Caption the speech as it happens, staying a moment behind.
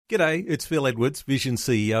G'day, it's Phil Edwards, Vision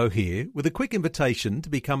CEO here, with a quick invitation to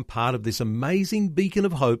become part of this amazing beacon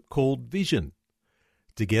of hope called Vision.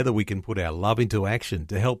 Together we can put our love into action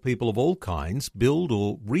to help people of all kinds build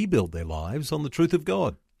or rebuild their lives on the truth of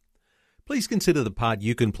God. Please consider the part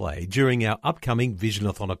you can play during our upcoming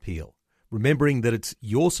Visionathon appeal, remembering that it's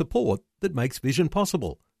your support that makes Vision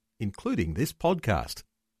possible, including this podcast.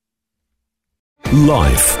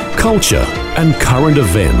 Life, culture, and current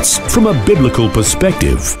events from a biblical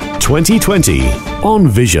perspective. 2020 on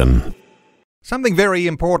Vision. Something very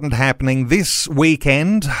important happening this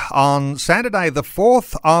weekend on Saturday the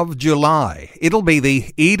 4th of July. It'll be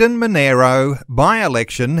the Eden Monaro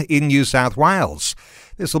by-election in New South Wales.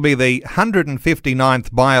 This will be the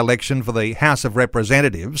 159th by-election for the House of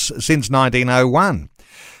Representatives since 1901.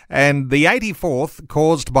 And the 84th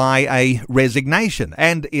caused by a resignation.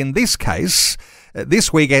 And in this case,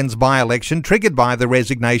 this weekend's by-election triggered by the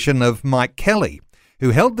resignation of Mike Kelly, who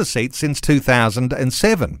held the seat since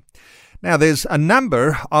 2007. Now, there's a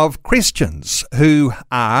number of Christians who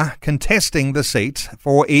are contesting the seat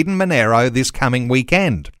for Eden Monaro this coming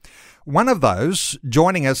weekend. One of those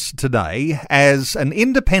joining us today as an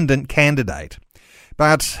independent candidate,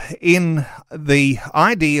 but in the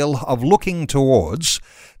ideal of looking towards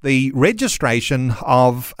the registration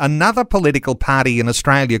of another political party in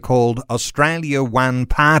Australia called Australia One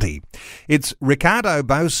Party. It's Ricardo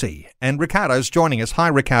Bossi, and Ricardo's joining us. Hi,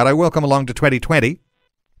 Ricardo. Welcome along to 2020.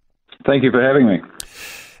 Thank you for having me.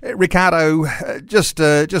 Ricardo, just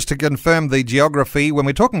to confirm the geography, when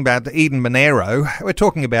we're talking about Eden Monaro, we're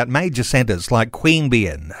talking about major centres like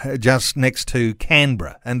Queanbeyan, just next to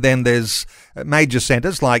Canberra, and then there's major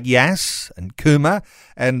centres like Yass and Cooma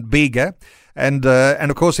and Bega, and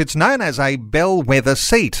of course it's known as a bellwether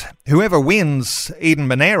seat. Whoever wins Eden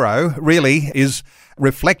Monaro really is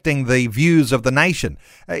reflecting the views of the nation.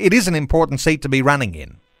 It is an important seat to be running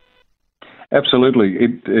in. Absolutely,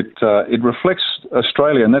 it reflects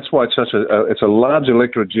Australia, and that's why it's a large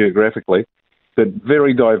electorate geographically, but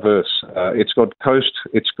very diverse. It's got coast,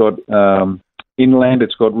 it's got inland,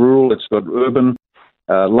 it's got rural, it's got urban,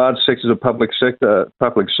 large sectors of public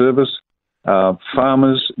service,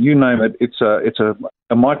 farmers, you name it. It's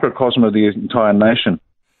a microcosm of the entire nation,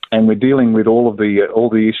 and we're dealing with all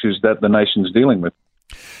the issues that the nation's dealing with.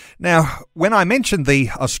 Now, when I mentioned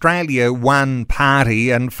the Australia One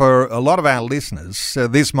Party, and for a lot of our listeners,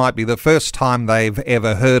 this might be the first time they've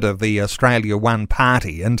ever heard of the Australia One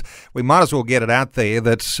Party, and we might as well get it out there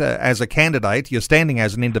that as a candidate, you're standing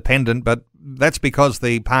as an independent, but that's because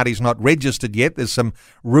the party's not registered yet. There's some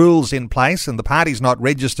rules in place and the party's not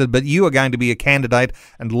registered, but you are going to be a candidate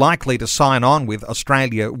and likely to sign on with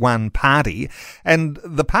Australia One Party. And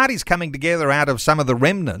the party's coming together out of some of the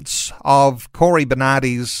remnants of Cory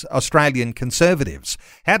Bernardi's Australian Conservatives.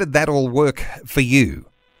 How did that all work for you?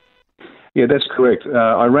 Yeah, that's correct.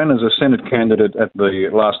 I ran as a Senate candidate at the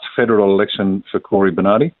last federal election for Cory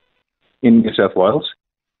Bernardi in New South Wales.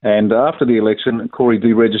 And after the election, Cory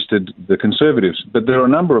deregistered the Conservatives. But there are a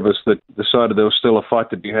number of us that decided there was still a fight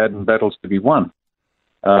to be had and battles to be won.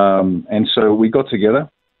 And so we got together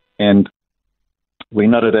and we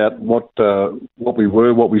nutted out what we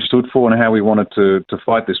were, what we stood for, and how we wanted to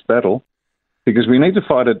fight this battle. Because we need to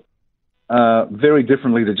fight it very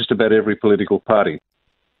differently to just about every political party.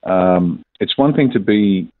 It's one thing to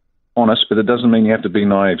be honest, but it doesn't mean you have to be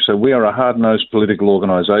naive. So we are a hard-nosed political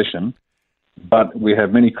organisation, but we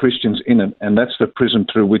have many Christians in it, and that's the prism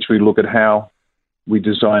through which we look at how we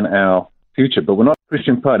design our future. But we're not a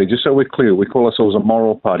Christian party, just so we're clear. We call ourselves a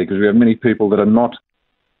moral party because we have many people that are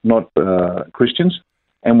not Christians,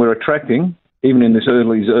 and we're attracting, even in these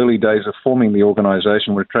early days of forming the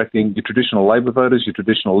organisation, we're attracting your traditional Labor voters, your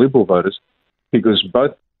traditional Liberal voters, because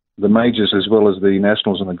both the majors as well as the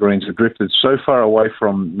Nationals and the Greens have drifted so far away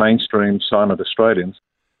from mainstream silent Australians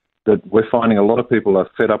that we're finding a lot of people are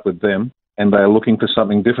fed up with them and they are looking for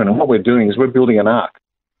something different. And what we're doing is we're building an ark.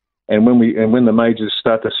 And when the majors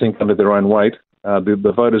start to sink under their own weight,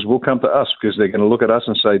 the voters will come to us because they're going to look at us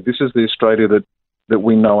and say, this is the Australia that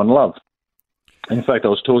we know and love. In fact, I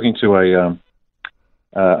was talking to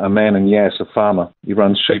a man in Yass, a farmer. He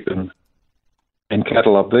runs sheep and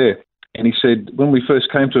cattle up there. And he said, when we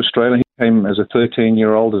first came to Australia, he came as a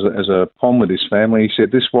 13-year-old, as a pom with his family. He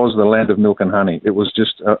said, this was the land of milk and honey. It was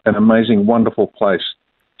just an amazing, wonderful place.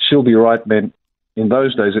 She'll be right meant, in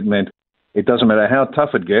those days it meant, it doesn't matter how tough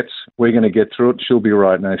it gets, we're going to get through it, she'll be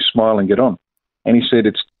right. Now smile and get on. And he said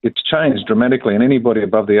it's changed dramatically, and anybody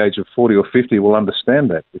above the age of 40 or 50 will understand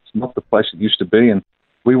that. It's not the place it used to be, and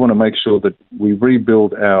we want to make sure that we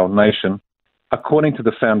rebuild our nation according to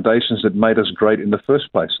the foundations that made us great in the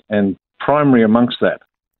first place. And primary amongst that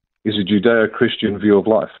is a Judeo-Christian view of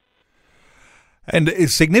life. And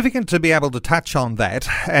it's significant to be able to touch on that.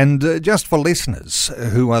 And just for listeners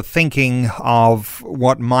who are thinking of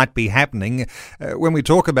what might be happening, when we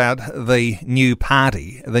talk about the new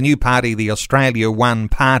party, the Australia One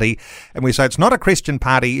Party, and we say it's not a Christian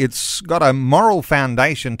party, it's got a moral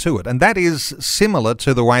foundation to it. And that is similar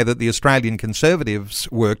to the way that the Australian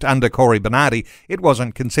Conservatives worked under Cory Bernardi. It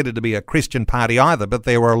wasn't considered to be a Christian party either, but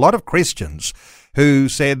there were a lot of Christians who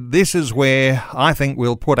said, this is where I think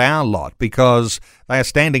we'll put our lot, because they are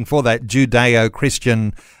standing for that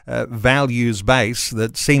Judeo-Christian values base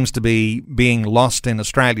that seems to be being lost in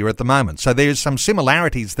Australia at the moment. So there's some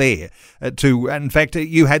similarities there in fact,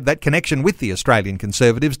 you had that connection with the Australian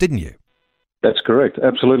Conservatives, didn't you? That's correct,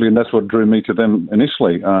 absolutely, and that's what drew me to them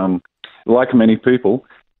initially. Like many people,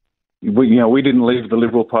 we didn't leave the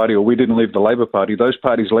Liberal Party or we didn't leave the Labor Party. Those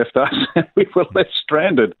parties left us and we were left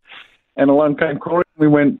stranded. And along came Cory. We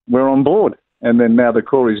went, we're on board. And then now that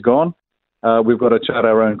Cory's gone, we've got to chart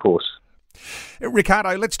our own course.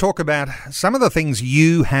 Ricardo, let's talk about some of the things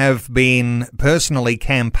you have been personally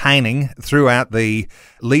campaigning throughout the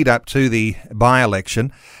lead up to the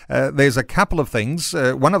by-election. There's a couple of things.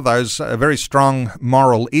 One of those, a very strong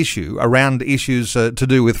moral issue around issues to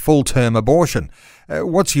do with full-term abortion.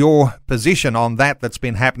 What's your position on that's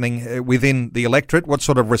been happening within the electorate? What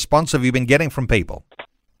sort of response have you been getting from people?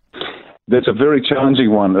 That's a very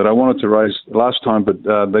challenging one that I wanted to raise last time, but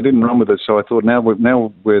they didn't run with it. So I thought now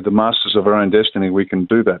we're the masters of our own destiny. We can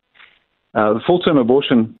do that. The full-term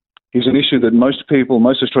abortion is an issue that most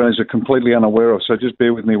Australians are completely unaware of. So just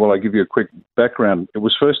bear with me while I give you a quick background. It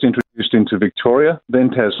was first introduced into Victoria,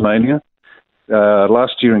 then Tasmania,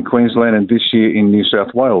 last year in Queensland, and this year in New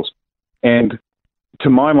South Wales. And to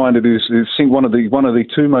my mind, it is one of the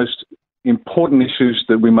two most important issues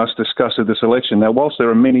that we must discuss at this election. Now, whilst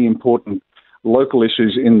there are many important local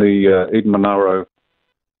issues in the Eden-Monaro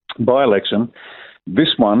by-election, this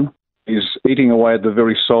one is eating away at the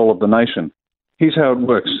very soul of the nation. Here's how it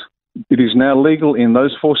works. It is now legal in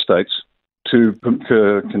those 4 states to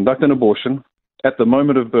conduct an abortion at the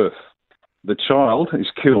moment of birth. The child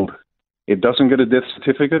is killed. It doesn't get a death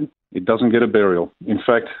certificate. It doesn't get a burial. In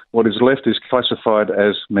fact, what is left is classified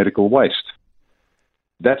as medical waste.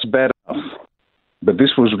 That's bad enough. But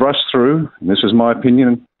this was rushed through, and this is my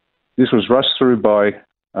opinion, this was rushed through by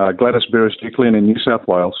Gladys Berejiklian in New South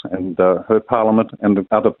Wales and her parliament, and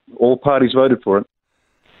all parties voted for it,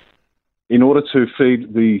 in order to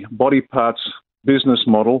feed the body parts business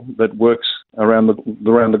model that works around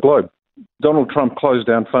the globe. Donald Trump closed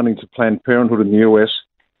down funding to Planned Parenthood in the US,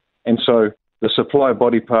 and so the supply of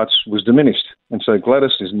body parts was diminished. And so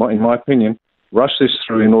Gladys, in my opinion, rush this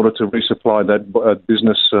through in order to resupply that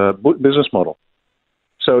business model.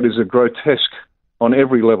 So it is a grotesque on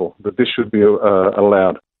every level that this should be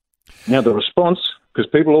allowed. Now the response, because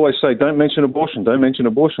people always say, don't mention abortion.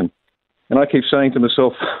 And I keep saying to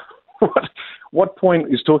myself, what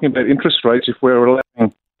point is talking about interest rates if we're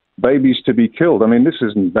allowing babies to be killed? I mean, this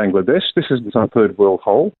isn't Bangladesh. This isn't some third world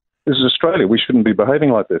hole. This is Australia. We shouldn't be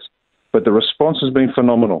behaving like this. But the response has been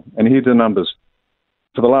phenomenal. And here are the numbers.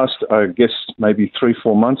 For the last, I guess, maybe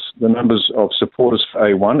 3-4 months, the numbers of supporters for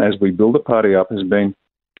A1, as we build the party up, has been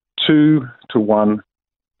 2 to 1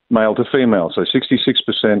 male to female. So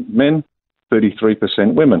 66% men,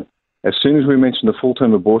 33% women. As soon as we mentioned the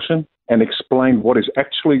full-term abortion and explained what is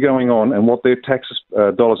actually going on and what their tax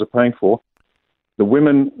dollars are paying for, the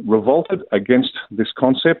women revolted against this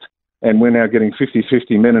concept, and we're now getting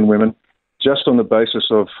 50-50 men and women just on the basis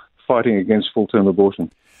of fighting against full-term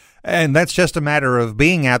abortion. And that's just a matter of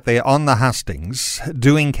being out there on the hustings,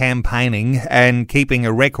 doing campaigning and keeping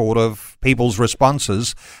a record of people's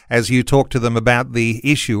responses as you talk to them about the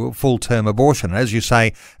issue of full-term abortion. As you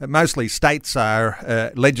say, mostly states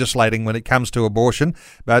are legislating when it comes to abortion,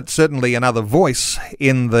 but certainly another voice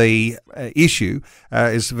in the issue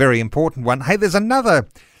is a very important one. Hey, there's another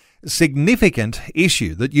significant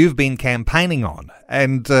issue that you've been campaigning on,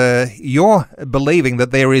 and you're believing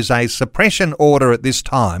that there is a suppression order at this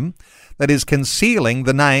time that is concealing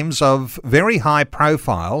the names of very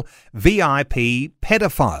high-profile VIP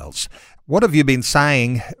pedophiles. What have you been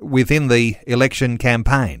saying within the election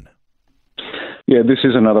campaign? Yeah, this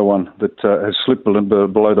is another one that has slipped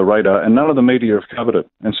below the radar, and none of the media have covered it.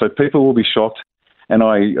 And so people will be shocked. And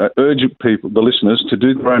I urge the listeners, to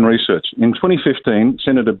do their own research. In 2015,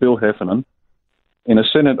 Senator Bill Heffernan, in a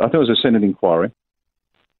Senate, I think it was a Senate inquiry,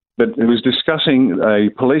 but it was discussing a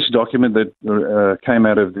police document that came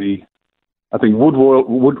out of the, I think,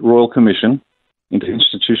 Wood Royal Commission into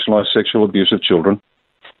institutionalised sexual abuse of children.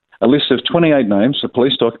 A list of 28 names, a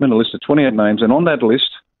police document, a list of 28 names, and on that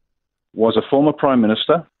list was a former Prime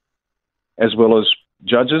Minister, as well as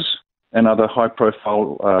judges and other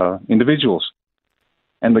high-profile individuals.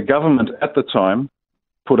 And the government at the time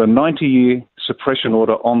put a 90-year suppression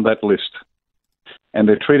order on that list. And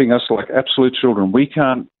they're treating us like absolute children. We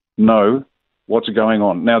can't know what's going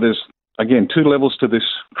on. Now, there's, again, two levels to this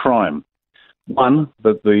crime. One,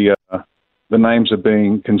 that the names are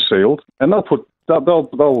being concealed, and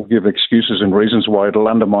they'll give excuses and reasons why it'll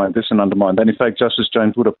undermine this and undermine that. In fact, Justice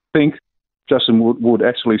James Wood, I think, Justin Wood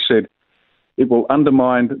actually said it will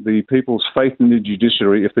undermine the people's faith in the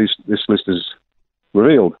judiciary if this list is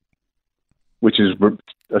revealed, which is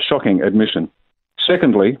a shocking admission.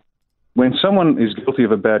 Secondly, when someone is guilty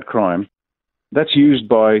of a bad crime, that's used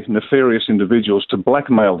by nefarious individuals to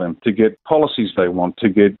blackmail them, to get policies they want, to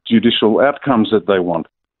get judicial outcomes that they want.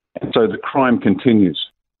 And so the crime continues.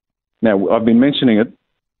 Now, I've been mentioning it.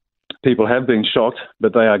 People have been shocked,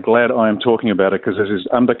 but they are glad I am talking about it because this is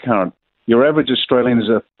undercurrent. Your average Australian is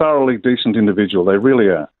a thoroughly decent individual. They really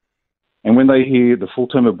are. And when they hear the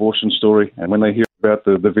full-term abortion story and when they hear about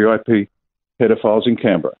the VIP pedophiles in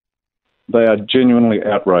Canberra, they are genuinely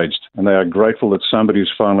outraged and they are grateful that somebody is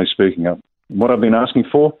finally speaking up. What I've been asking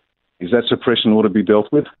for is that suppression order be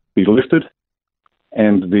dealt with, be lifted,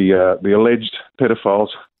 and the alleged pedophiles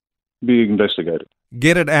be investigated.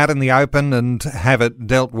 Get it out in the open and have it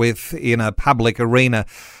dealt with in a public arena.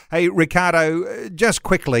 Hey, Ricardo, just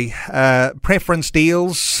quickly, preference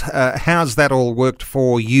deals, how's that all worked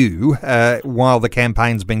for you while the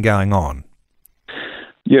campaign's been going on?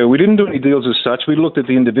 Yeah, we didn't do any deals as such. We looked at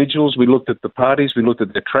the individuals, we looked at the parties, we looked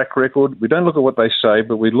at their track record. We don't look at what they say,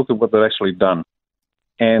 but we look at what they've actually done.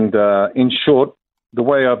 And in short, the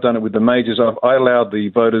way I've done it with the majors, I allowed the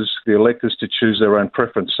voters, the electors, to choose their own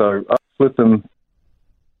preference. So I split them.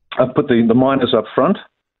 I've put the minors up front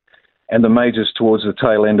and the majors towards the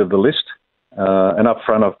tail end of the list. And up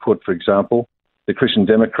front I've put, for example, the Christian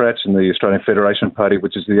Democrats and the Australian Federation Party,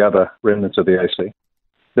 which is the other remnants of the AC.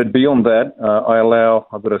 But beyond that,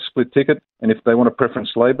 I've got a split ticket, and if they want to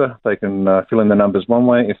preference Labor, they can fill in the numbers one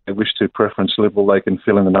way. If they wish to preference Liberal, they can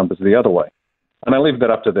fill in the numbers the other way. And I leave that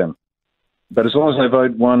up to them. But as long as they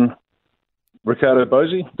vote one Ricardo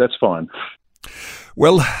Bosi, that's fine.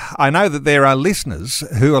 Well, I know that there are listeners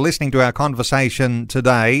who are listening to our conversation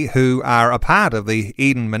today who are a part of the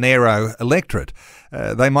Eden-Monaro electorate.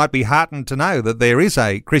 They might be heartened to know that there is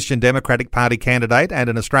a Christian Democratic Party candidate and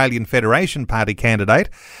an Australian Federation Party candidate,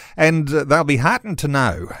 and they'll be heartened to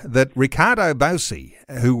know that Ricardo Bosi,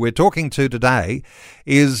 who we're talking to today,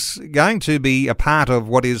 is going to be a part of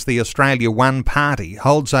what is the Australia One Party,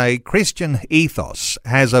 holds a Christian ethos,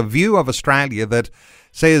 has a view of Australia that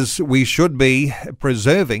says we should be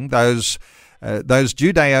preserving those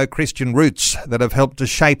Judeo-Christian roots that have helped to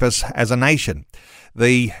shape us as a nation.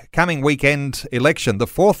 The coming weekend election, the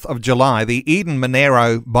 4th of July, the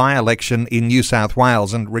Eden-Monaro by-election in New South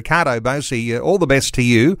Wales. And Ricardo Bosi, all the best to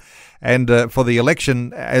you and for the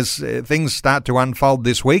election as things start to unfold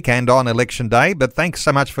this week and on election day. But thanks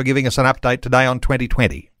so much for giving us an update today on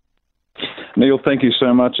 2020. Neil, thank you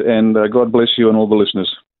so much, and God bless you and all the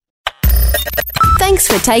listeners. Thanks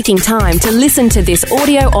for taking time to listen to this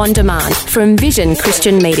audio on demand from Vision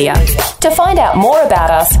Christian Media. To find out more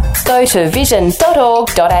about us, go to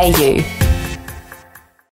vision.org.au.